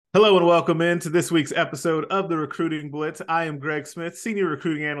Hello and welcome into this week's episode of the Recruiting Blitz. I am Greg Smith, Senior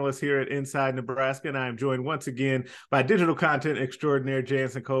Recruiting Analyst here at Inside Nebraska, and I am joined once again by digital content extraordinaire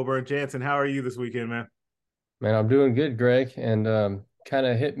Jansen Coburn. Jansen, how are you this weekend, man? Man, I'm doing good, Greg. And kind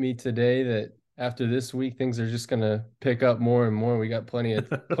of hit me today that after this week, things are just gonna pick up more and more. We got plenty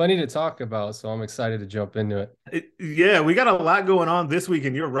to talk about, so I'm excited to jump into it. Yeah, we got a lot going on this week,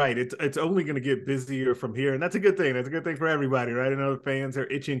 and you're right. It's only going to get busier from here, and that's a good thing. That's a good thing for everybody, right? I know the fans are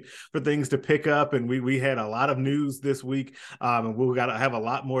itching for things to pick up, and we had a lot of news this week, and we've got to have a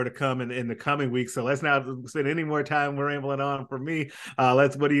lot more to come in the coming weeks. So let's not spend any more time rambling on. For me,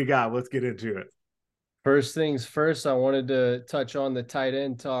 what do you got? Let's get into it. First things first, I wanted to touch on the tight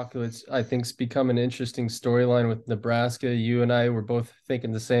end talk, which I think's become an interesting storyline with Nebraska. You and I were both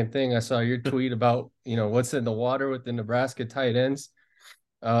thinking the same thing. I saw your tweet about, what's in the water with the Nebraska tight ends.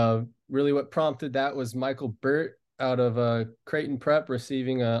 Really what prompted that was Michael Burt out of Creighton Prep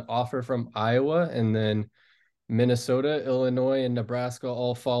receiving an offer from Iowa, and then Minnesota, Illinois, and Nebraska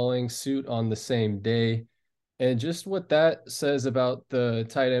all following suit on the same day. And just what that says about the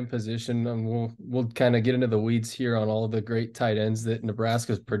tight end position, and we'll kind of get into the weeds here on all the great tight ends that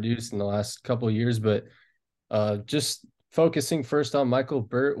Nebraska's produced in the last couple of years. But just focusing first on Michael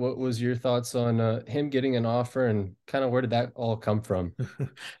Burt, what was your thoughts on him getting an offer, and kind of where did that all come from?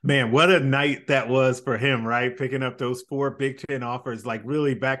 Man, what a night that was for him, right? Picking up those four Big Ten offers, like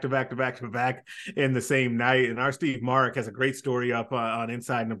really back to back to back to back in the same night. And our Steve Mark has a great story up on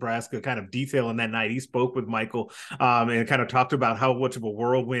Inside Nebraska, kind of detailing that night. He spoke with Michael and kind of talked about how much of a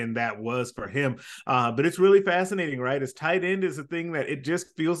whirlwind that was for him. But it's really fascinating, right? As tight end is a thing that it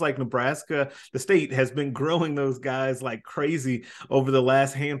just feels like Nebraska, the state, has been growing those guys like crazy over the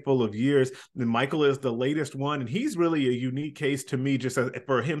last handful of years. And Michael is the latest one, and he's really a unique case to me, just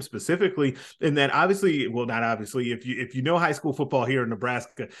for him specifically, in that obviously, well, not obviously, if you know high school football here in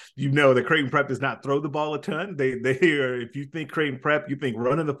Nebraska, you know that Creighton Prep does not throw the ball a ton. They are, if you think Creighton Prep, you think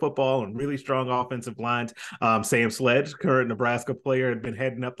running the football and really strong offensive lines. Sam Sledge, current Nebraska player, had been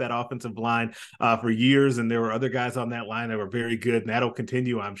heading up that offensive line for years, and there were other guys on that line that were very good, and that'll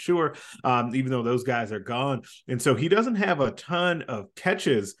continue, I'm sure, even though those guys are gone. And so he doesn't have a ton of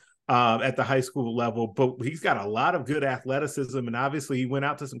catches at the high school level, but he's got a lot of good athleticism. And obviously, he went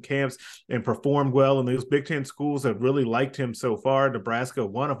out to some camps and performed well. And those Big Ten schools have really liked him so far. Nebraska,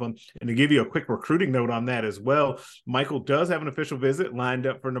 one of them. And to give you a quick recruiting note on that as well, Michael does have an official visit lined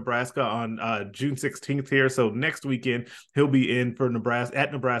up for Nebraska on June 16th here. So next weekend, he'll be in for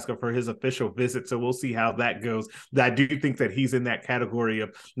Nebraska for his official visit. So we'll see how that goes. I do think that he's in that category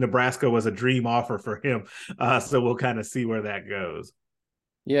of Nebraska was a dream offer for him. So we'll kind of see where that goes.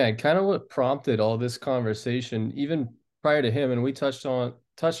 Yeah, and kind of what prompted all this conversation, even prior to him, and we touched on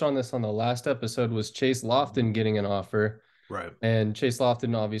this on the last episode, was Chase Lofton getting an offer. Right. And Chase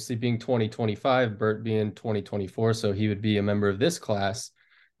Lofton obviously being 2025, Burt being 2024, so he would be a member of this class.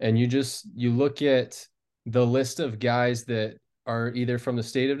 And you look at the list of guys that are either from the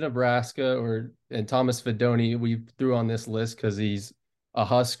state of Nebraska, and Thomas Fedoni we threw on this list because he's a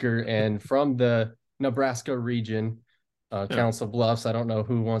Husker and from the Nebraska region, Yeah. Council Bluffs. I don't know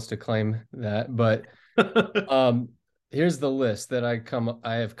who wants to claim that, but here's the list that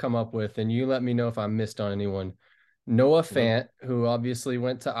I have come up with, and you let me know if I missed on anyone. Noah Fant, who obviously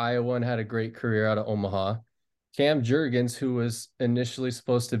went to Iowa and had a great career out of Omaha. Cam Jurgens, who was initially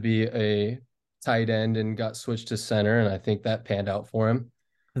supposed to be a tight end and got switched to center, and I think that panned out for him.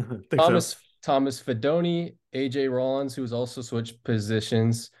 I think so. Thomas Fedoni, AJ Rollins, who's also switched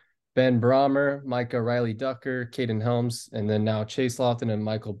positions, Ben Brahmer, Micah Riley Ducker, Caden Helms, and then now Chase Lofton and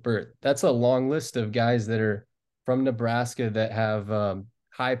Michael Burt. That's a long list of guys that are from Nebraska that have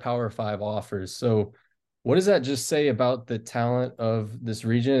high Power 5 offers. So what does that just say about the talent of this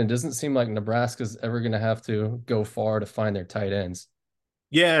region? It doesn't seem like Nebraska's ever going to have to go far to find their tight ends.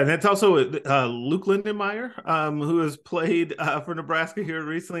 Yeah, and that's also Luke Lindenmeyer, who has played for Nebraska here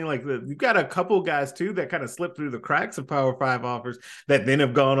recently. You've got a couple guys too that kind of slipped through the cracks of Power 5 offers that then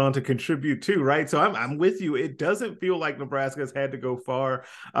have gone on to contribute too, right? So I'm with you. It doesn't feel like Nebraska has had to go far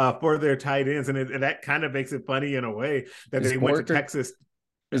for their tight ends, and that kind of makes it funny in a way that Is they went to Borker Texas.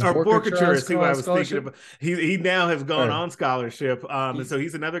 is Or Borker Borkature is who I on was thinking scholarship? of. He now has gone Or on scholarship, and so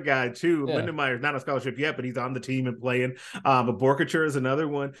he's he's another guy too. yeah. Lindenmeyer's not on scholarship yet, but he's on the team and playing. But Borkature is another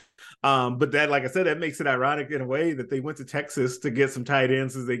one. But that, like I said, that makes it ironic in a way that they went to Texas to get some tight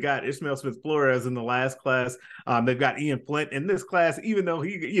ends, as they got Ishmael Smith Flores in the last class. They've got Ian Flint in this class, even though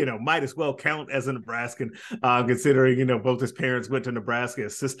he, might as well count as a Nebraskan, considering, both his parents went to Nebraska.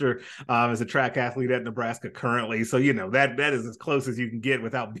 His sister is a track athlete at Nebraska currently. So, that is as close as you can get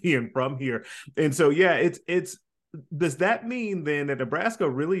without being from here. And so, yeah, it's does that mean then that Nebraska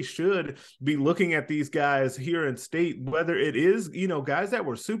really should be looking at these guys here in state, whether it is, guys that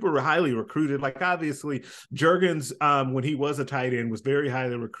were super highly recruited, like obviously Juergens, when he was a tight end, was very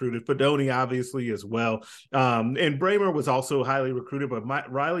highly recruited. Fedoni, obviously, as well. And Bramer was also highly recruited,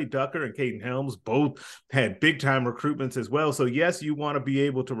 but Riley Ducker and Caden Helms both had big time recruitments as well. So yes, you want to be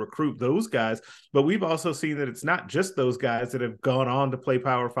able to recruit those guys, but we've also seen that it's not just those guys that have gone on to play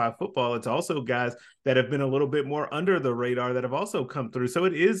Power 5 football. It's also guys that have been a little bit more under the radar that have also come through. So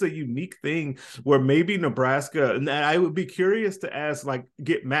it is a unique thing where maybe Nebraska, and I would be curious to ask,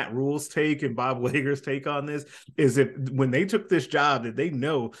 get Matt Rule's take and Bob Wager's take on this, is if when they took this job, did they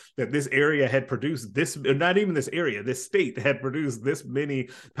know that this area had produced this, not even this area, this state had produced this many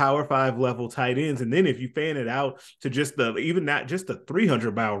Power 5 level tight ends? And then if you fan it out to just even not just the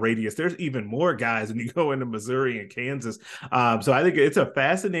 300-mile radius, there's even more guys when you go into Missouri and Kansas. So I think it's a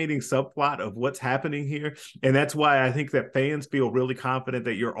fascinating subplot of what's happening here. And that's why I think that fans feel really confident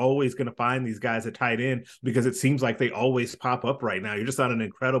that you're always going to find these guys at tight end, because it seems like they always pop up right now. You're just on an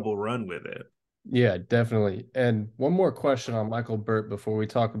incredible run with it. Yeah, definitely. And one more question on Michael Burt before we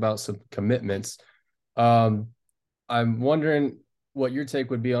talk about some commitments. I'm wondering what your take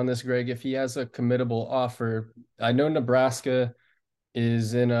would be on this, Greg, if he has a committable offer. I know Nebraska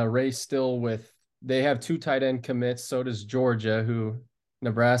is in a race still they have 2 tight end commits. So does Georgia, who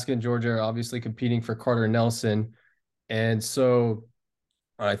Nebraska and Georgia are obviously competing for Carter Nelson. And so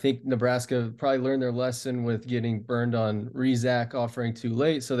I think Nebraska probably learned their lesson with getting burned on Rezac offering too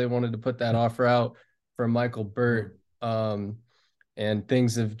late. So they wanted to put that offer out for Michael Burt. And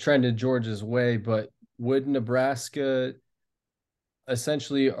things have trended Georgia's way. But would Nebraska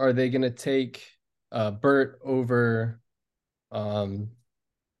essentially, are they going to take Burt over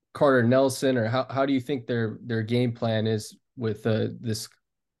Carter Nelson, or how do you think their game plan is with this?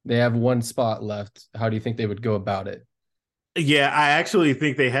 They have 1 spot left. How do you think they would go about it? Yeah, I actually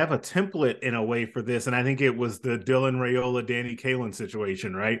think they have a template in a way for this, and I think it was the Dylan Raiola, Danny Kalen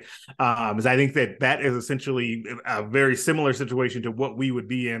situation, right? Because I think that is essentially a very similar situation to what we would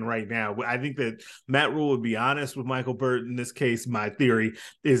be in right now. I think that Matt Rule would be honest with Michael Burt in this case. My theory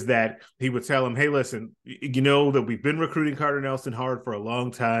is that he would tell him, hey, listen, you know that we've been recruiting Carter Nelson hard for a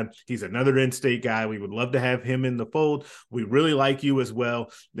long time. He's another in-state guy. We would love to have him in the fold. We really like you as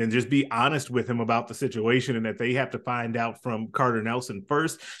well. Then just be honest with him about the situation, and that they have to find out from Carter Nelson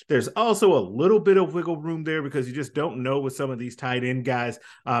first. There's also a little bit of wiggle room there, because you just don't know with some of these tight end guys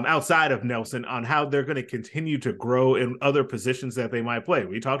outside of Nelson on how they're going to continue to grow in other positions that they might play.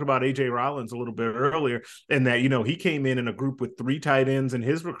 We talked about AJ Rollins a little bit earlier, and that, he came in a group with 3 tight ends in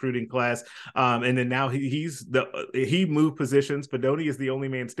his recruiting class. And then now he moved positions. Fedoni is the only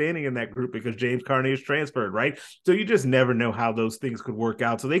man standing in that group because James Carney is transferred, right? So you just never know how those things could work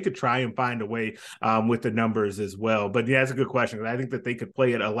out. So they could try and find a way with the numbers as well. But yeah, that's a good question. I think that they could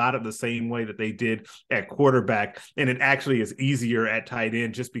play it a lot of the same way that they did at quarterback, and it actually is easier at tight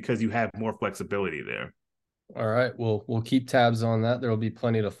end just because you have more flexibility there. All right, we'll keep tabs on that. There will be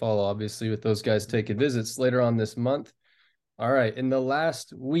plenty to follow, obviously, with those guys taking visits later on this month. All right, in the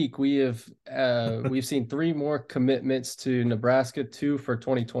last week, we've seen 3 more commitments to Nebraska, 2 for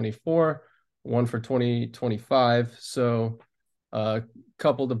 2024, 1 for 2025. So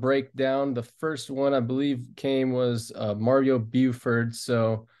couple to break down. The first one, I believe, was Mario Buford.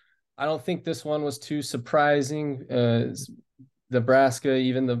 So I don't think this one was too surprising. Nebraska,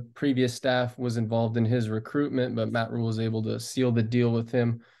 even the previous staff, was involved in his recruitment, but Matt Rule was able to seal the deal with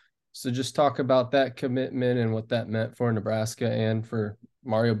him. So just talk about that commitment and what that meant for Nebraska and for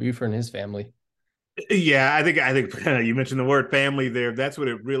Mario Buford and his family. Yeah, I think you mentioned the word family there. That's what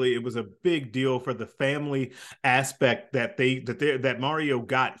it was a big deal for the family aspect that Mario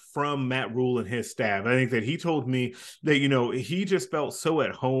got from Matt Rule and his staff. I think that he told me that, he just felt so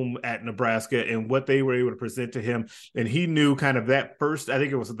at home at Nebraska and what they were able to present to him. And he knew kind of that first, I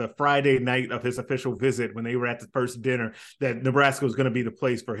think it was the Friday night of his official visit when they were at the first dinner, that Nebraska was going to be the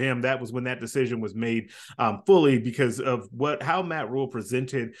place for him. That was when that decision was made fully, because of how Matt Rule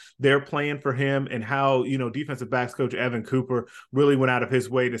presented their plan for him, and how, defensive backs coach Evan Cooper really went out of his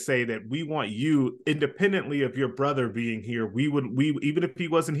way to say that we want you, independently of your brother being here, we even if he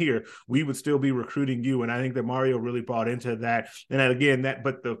wasn't here, we would still be recruiting you. And I think that Mario really bought into that. And again,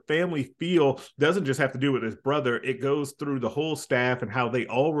 but the family feel doesn't just have to do with his brother. It goes through the whole staff and how they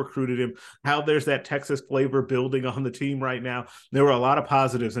all recruited him, how there's that Texas flavor building on the team right now. There were a lot of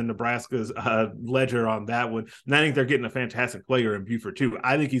positives in Nebraska's ledger on that one. And I think they're getting a fantastic player in Buford too.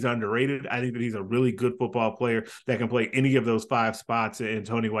 I think he's underrated. I think that he's a really good football player that can play any of those 5 spots in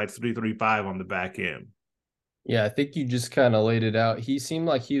Tony White's 3-3-5 on the back end. Yeah, I think you just kind of laid it out. He seemed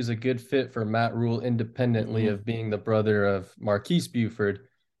like he was a good fit for Matt Rule independently Mhm. of being the brother of Marquise Buford.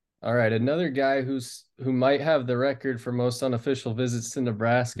 All right, another guy who might have the record for most unofficial visits to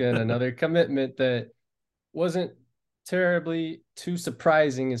Nebraska, and another commitment that wasn't terribly too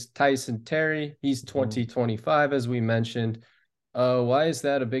surprising is Tyson Terry. He's Mhm. 2025, as we mentioned. Why is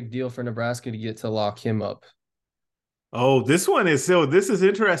that a big deal for Nebraska to get to lock him up? Oh, this is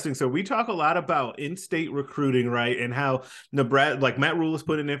interesting. So we talk a lot about in-state recruiting, right? And how Nebraska, like Matt Rule is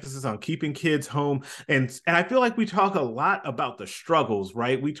putting emphasis on keeping kids home. And I feel like we talk a lot about the struggles,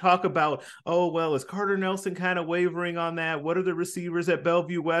 right? We talk about, oh, well, is Carter Nelson kind of wavering on that? What are the receivers at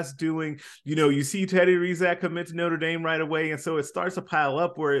Bellevue West doing? You see Teddy Rizak commit to Notre Dame right away. And so it starts to pile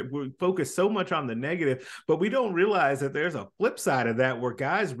up where we focus so much on the negative, but we don't realize that there's a flip side of that where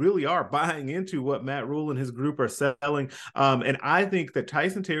guys really are buying into what Matt Rule and his group are selling. And I think that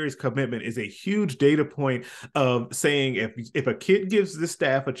Tyson Terry's commitment is a huge data point of saying if a kid gives the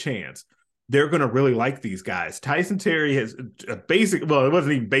staff a chance, they're going to really like these guys. Tyson Terry has well, it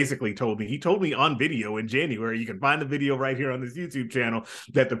wasn't even basically told me. He told me on video in January. You can find the video right here on this YouTube channel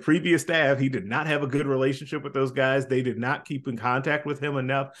that the previous staff, he did not have a good relationship with those guys. They did not keep in contact with him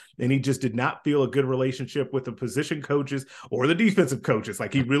enough. And he just did not feel a good relationship with the position coaches or the defensive coaches.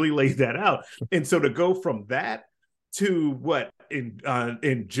 Like he really laid that out. And so to go from that to what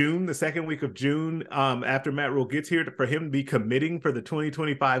in June, the second week of June, after Matt Rule gets here, for him to be committing for the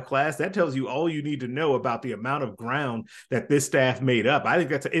 2025 class, that tells you all you need to know about the amount of ground that this staff made up. I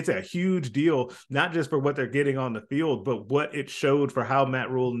think it's a huge deal, not just for what they're getting on the field, but what it showed for how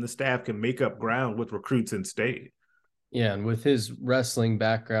Matt Rule and the staff can make up ground with recruits in state. Yeah, and with his wrestling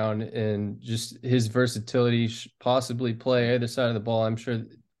background and just his versatility, possibly play either side of the ball. I'm sure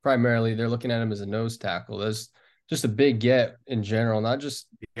primarily they're looking at him as a nose tackle. That's just a big get in general, not just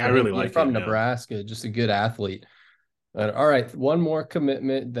Yeah, I for him really being like from him. Yeah. Nebraska, just a good athlete. But all right, one more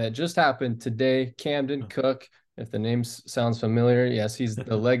commitment that just happened today. Kamdyn Koch, if the name sounds familiar, yes, he's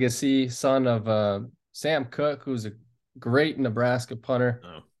the legacy son of Sam Koch, who's a great Nebraska punter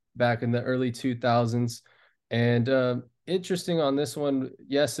Oh. back in the early 2000s. And interesting on this one,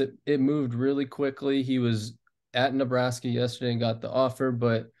 yes, it moved really quickly. He was at Nebraska yesterday and got the offer,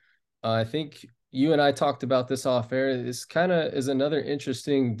 but I think you and I talked about this off air. This kind of is another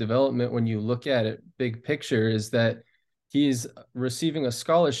interesting development when you look at it big picture, is that he's receiving a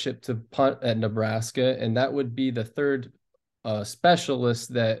scholarship to punt at Nebraska, and that would be the third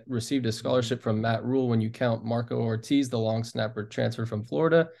specialist that received a scholarship from Matt Rule when you count Marco Ortiz, the long snapper transfer from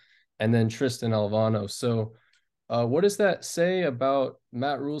Florida, and then Tristan Alvano. So what does that say about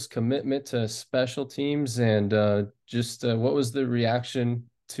Matt Rule's commitment to special teams, and just what was the reaction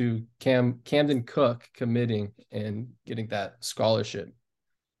to Kamdyn Koch committing and getting that scholarship?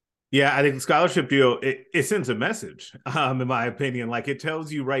 Yeah, I think the scholarship deal it sends a message, in my opinion. Like it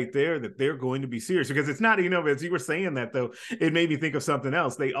tells you right there that they're going to be serious because it's not, as you were saying that though, it made me think of something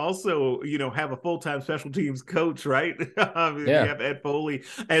else. They also, have a full-time special teams coach, right? You Yeah. have Ed Foley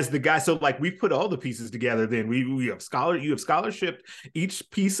as the guy. So like we put all the pieces together. Then you have scholarship each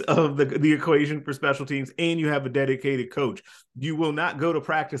piece of the equation for special teams, and you have a dedicated coach. You will not go to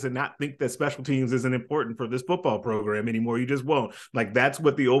practice and not think that special teams isn't important for this football program anymore. You just won't. Like that's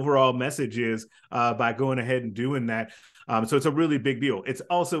what the overall message is by going ahead and doing that. So it's a really big deal. It's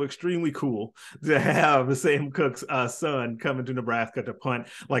also extremely cool to have Sam Cook's son coming to Nebraska to punt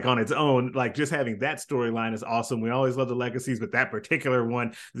like on its own. Like just having that storyline is awesome. We always love the legacies, but that particular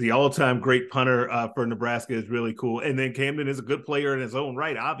one, the all-time great punter for Nebraska, is really cool. And then Kamdyn is a good player in his own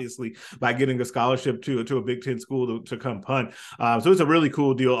right, obviously, by getting a scholarship to a Big Ten school to come punt. So it's a really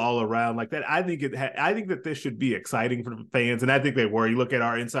cool deal all around. Like that, I think I think that this should be exciting for fans, and I think they were. You look at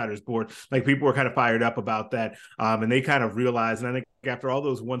our insiders board, like people were kind of fired up about that, and they kind of realized. And I think after all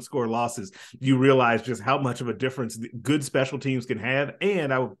those one-score losses, you realize just how much of a difference good special teams can have.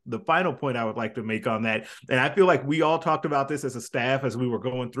 And the final point I would like to make on that, and I feel like we all talked about this as a staff as we were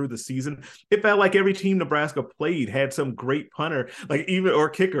going through the season. It felt like every team Nebraska played had some great punter, like even or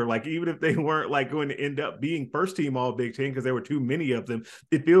kicker, like even if they weren't like going to end up being first team All Big Ten because there were too many of them.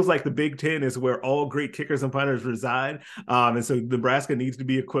 It feels like the Big Ten is where all great kickers and punters reside, and so Nebraska needs to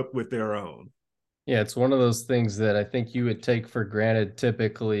be equipped with their own. Yeah, it's one of those things that I think you would take for granted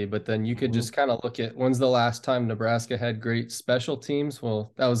typically, but then you could just Mm-hmm. kind of look at when's the last time Nebraska had great special teams?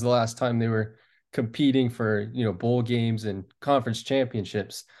 Well, that was the last time they were competing for, bowl games and conference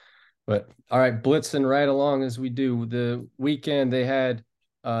championships. But all right, blitzing right along as we do. The weekend they had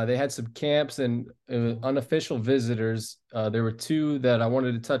some camps and unofficial visitors. There were two that I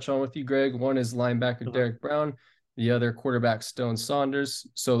wanted to touch on with you, Greg. One is linebacker Derek Brown, the other quarterback Stone Saunders.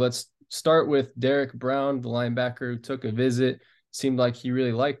 So let's start with Derek Brown, the linebacker who took a visit. Seemed like he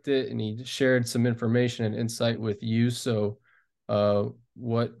really liked it, and he shared some information and insight with you. So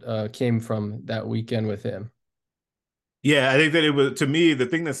what came from that weekend with him? Yeah, I think that it was, to me, the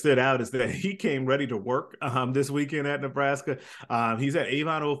thing that stood out is that he came ready to work this weekend at Nebraska. He's at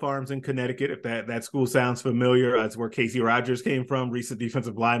Avon Old Farms in Connecticut. If that school sounds familiar, it's where Casey Rogers came from, recent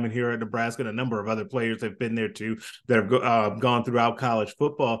defensive lineman here at Nebraska, and a number of other players have been there too that have gone throughout college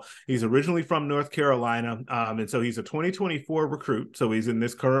football. He's originally from North Carolina, and so he's a 2024 recruit. So he's in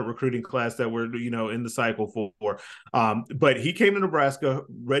this current recruiting class that we're in the cycle for. But he came to Nebraska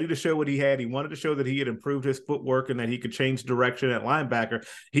ready to show what he had. He wanted to show that he had improved his footwork and that he could change direction at linebacker.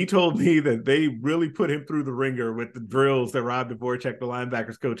 He told me that they really put him through the ringer with the drills that Rob Dvorak, the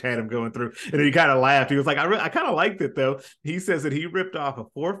linebackers coach, had him going through. And then he kind of laughed. He was like, I kind of liked it, though. He says that he ripped off a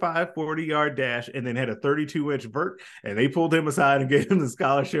 4.5 40-yard dash and then had a 32-inch vert, and they pulled him aside and gave him the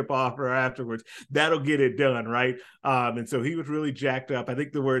scholarship offer afterwards. That'll get it done, right? And so he was really jacked up. I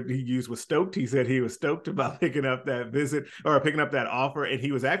think the word he used was stoked. He said he was stoked about picking up that visit or picking up that offer, and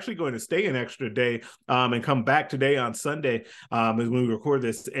he was actually going to stay an extra day and come back today on Sunday is when we record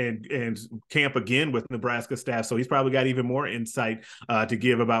this and camp again with Nebraska staff. So he's probably got even more insight to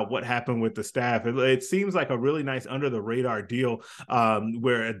give about what happened with the staff. It seems like a really nice under the radar deal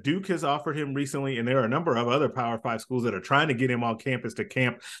where Duke has offered him recently, and there are a number of other Power 5 schools that are trying to get him on campus to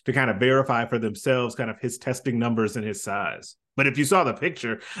camp to kind of verify for themselves kind of his testing numbers and his size. But if you saw the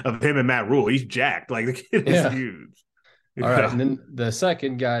picture of him and Matt Rule, he's jacked. Like, the kid is huge. All right. And then the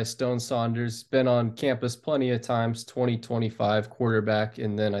second guy, Stone Saunders, been on campus plenty of times, 2025 quarterback,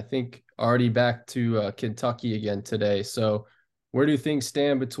 and then I think already back to Kentucky again today. So where do things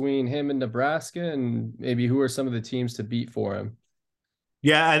stand between him and Nebraska, and maybe who are some of the teams to beat for him?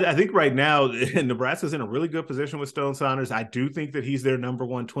 Yeah, I think right now Nebraska's in a really good position with Stone Saunders. I do think that he's their number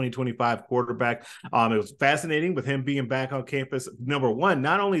one 2025 quarterback. It was fascinating with him being back on campus. Number one,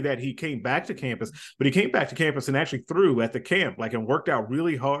 not only that he came back to campus, but he came back to campus and actually threw at the camp, and worked out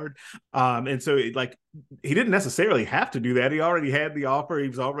really hard. And so he didn't necessarily have to do that. He already had the offer. He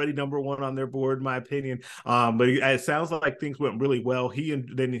was already number one on their board, in my opinion. But it sounds like things went really well. He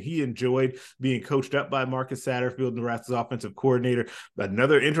enjoyed being coached up by Marcus Satterfield, Nebraska's offensive coordinator.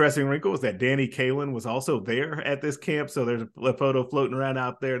 Another interesting wrinkle is that Danny Kalen was also there at this camp. So there's a photo floating around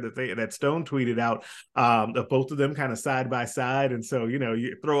out there that Stone tweeted out of both of them kind of side by side. And so,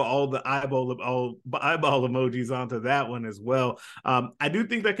 you throw all the eyeball emojis onto that one as well. I do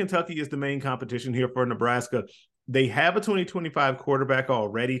think that Kentucky is the main competition here for Nebraska. They have a 2025 quarterback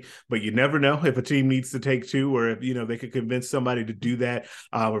already, but you never know if a team needs to take two, or if they could convince somebody to do that,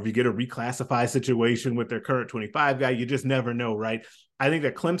 or if you get a reclassify situation with their current 25 guy. You just never know, right? I think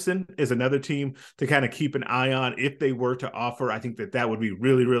that Clemson is another team to kind of keep an eye on if they were to offer. I think that would be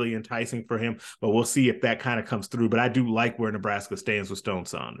really, really enticing for him, but we'll see if that kind of comes through. But I do like where Nebraska stands with Stone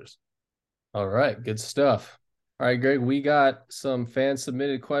Saunders. All right, good stuff. All right, Greg, we got some fan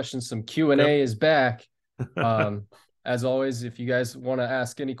submitted questions. Some Q&A is back. As always, if you guys want to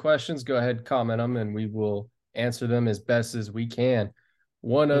ask any questions, go ahead, comment them, and we will answer them as best as we can.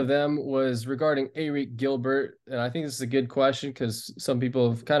 One of them was regarding Arik Gilbert, and I think this is a good question because some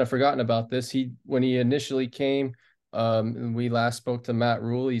people have kind of forgotten about this. When he initially came, and we last spoke to Matt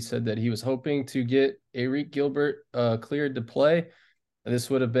Rule, he said that he was hoping to get Arik Gilbert cleared to play.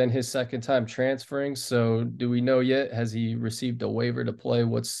 This would have been his second time transferring. So do we know yet? Has he received a waiver to play?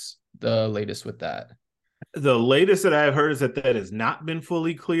 What's the latest with that? The latest that I've heard is that has not been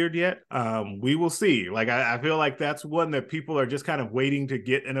fully cleared yet. We will see. I feel like that's one that people are just kind of waiting to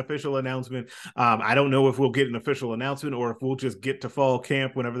get an official announcement. I don't know if we'll get an official announcement or if we'll just get to fall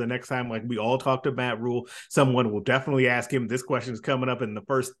camp whenever the next time, we all talk to Matt Rule. Someone will definitely ask him. This question is coming up in the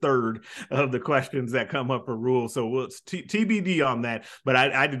first third of the questions that come up for Rule. So it's TBD on that. But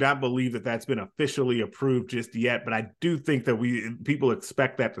I do not believe that that's been officially approved just yet. But I do think that people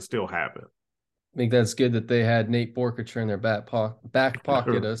expect that to still happen. I think that's good that they had Nate Borkacher in their back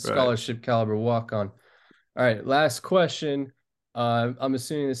pocket, a scholarship caliber walk-on. All right, last question. I'm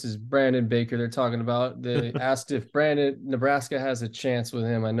assuming this is Brandon Baker they're talking about. They asked if Nebraska has a chance with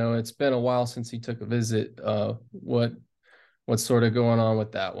him. I know it's been a while since he took a visit. What's sort of going on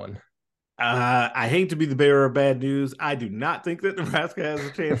with that one? I hate to be the bearer of bad news. I do not think that Nebraska has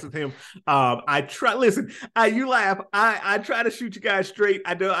a chance with him. I try. Listen, you laugh. I try to shoot you guys straight.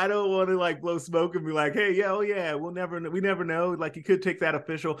 I don't want to like blow smoke and be like, hey, yeah, oh yeah, we never know. Like you could take that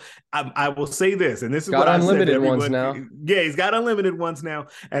official. I will say this, and this is Got what I said to unlimited ones everyone. now. Yeah, he's got unlimited ones now,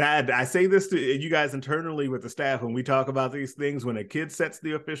 and I say this to you guys internally with the staff when we talk about these things. When a kid sets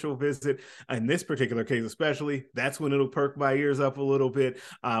the official visit, in this particular case especially, that's when it'll perk my ears up a little bit.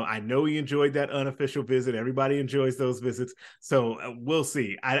 I know he enjoyed that unofficial visit. Everybody enjoys those visits. So we'll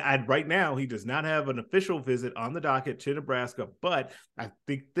see. Right now, he does not have an official visit on the docket to Nebraska, but I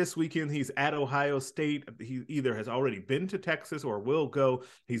think this weekend he's at Ohio State. He either has already been to Texas or will go.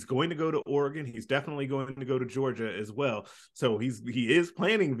 He's going to go to Oregon. He's definitely going to go to Georgia as well. So he is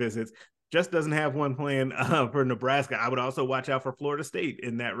planning visits. Just doesn't have one plan for Nebraska. I would also watch out for Florida State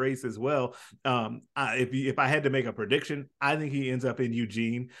in that race as well. If I had to make a prediction, I think he ends up in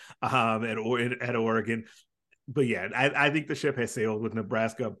Eugene at Oregon. But yeah, I think the ship has sailed with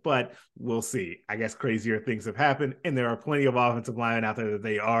Nebraska, but we'll see. I guess crazier things have happened, and there are plenty of offensive line out there that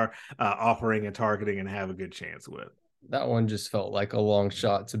they are offering and targeting and have a good chance with. That one just felt like a long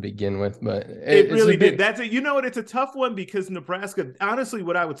shot to begin with, but it really did. That's it. You know what? It's a tough one because Nebraska, honestly,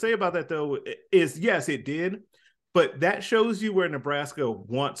 what I would say about that though is yes, it did, but that shows you where Nebraska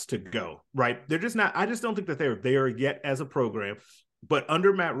wants to go, right? They're just not, I just don't think that they're there yet as a program. But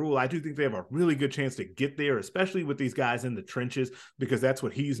under Matt Rule, I do think they have a really good chance to get there, especially with these guys in the trenches, because that's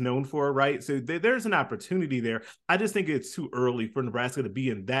what he's known for, right? So there's an opportunity there. I just think it's too early for Nebraska to be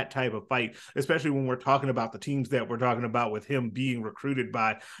in that type of fight, especially when we're talking about the teams that we're talking about with him being recruited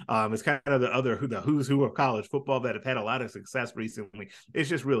by. It's kind of the who's who of college football that have had a lot of success recently. It's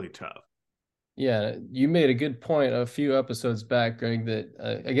just really tough. Yeah, you made a good point a few episodes back, Greg,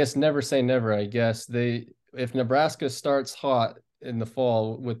 that I guess never say never, I guess. If Nebraska starts hot in the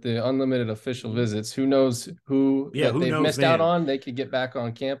fall with the unlimited official visits, who knows who they've missed out on, they could get back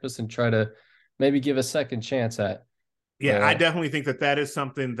on campus and try to maybe give a second chance at. Yeah, I definitely think that is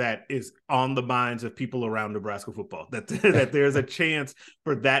something that is on the minds of people around Nebraska football, that there's a chance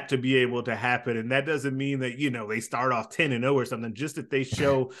for that to be able to happen. And that doesn't mean that, they start off 10-0 or something, just that they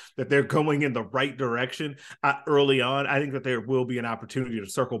show that they're going in the right direction early on. I think that there will be an opportunity to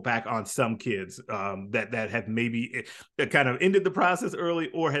circle back on some kids that have maybe kind of ended the process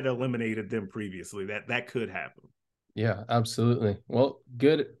early or had eliminated them previously. That could happen. Yeah, absolutely. Well,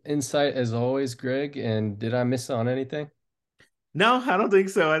 good insight as always, Greg. And did I miss on anything? No, I don't think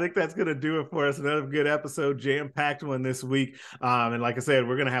so. I think that's going to do it for us. Another good episode, jam-packed one this week. And like I said,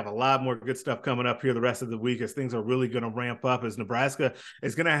 we're going to have a lot more good stuff coming up here the rest of the week as things are really going to ramp up, as Nebraska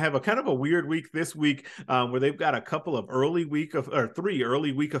is going to have a kind of a weird week this week where they've got a couple of three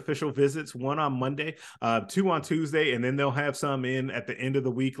early week official visits, one on Monday, two on Tuesday, and then they'll have some in at the end of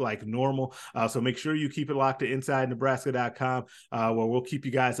the week like normal. So make sure you keep it locked to InsideNebraska.com where we'll keep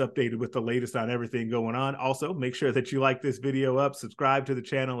you guys updated with the latest on everything going on. Also, make sure that you like this video up, subscribe to the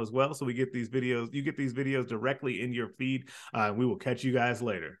channel as well, so you get these videos directly in your feed. We will catch you guys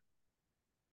later.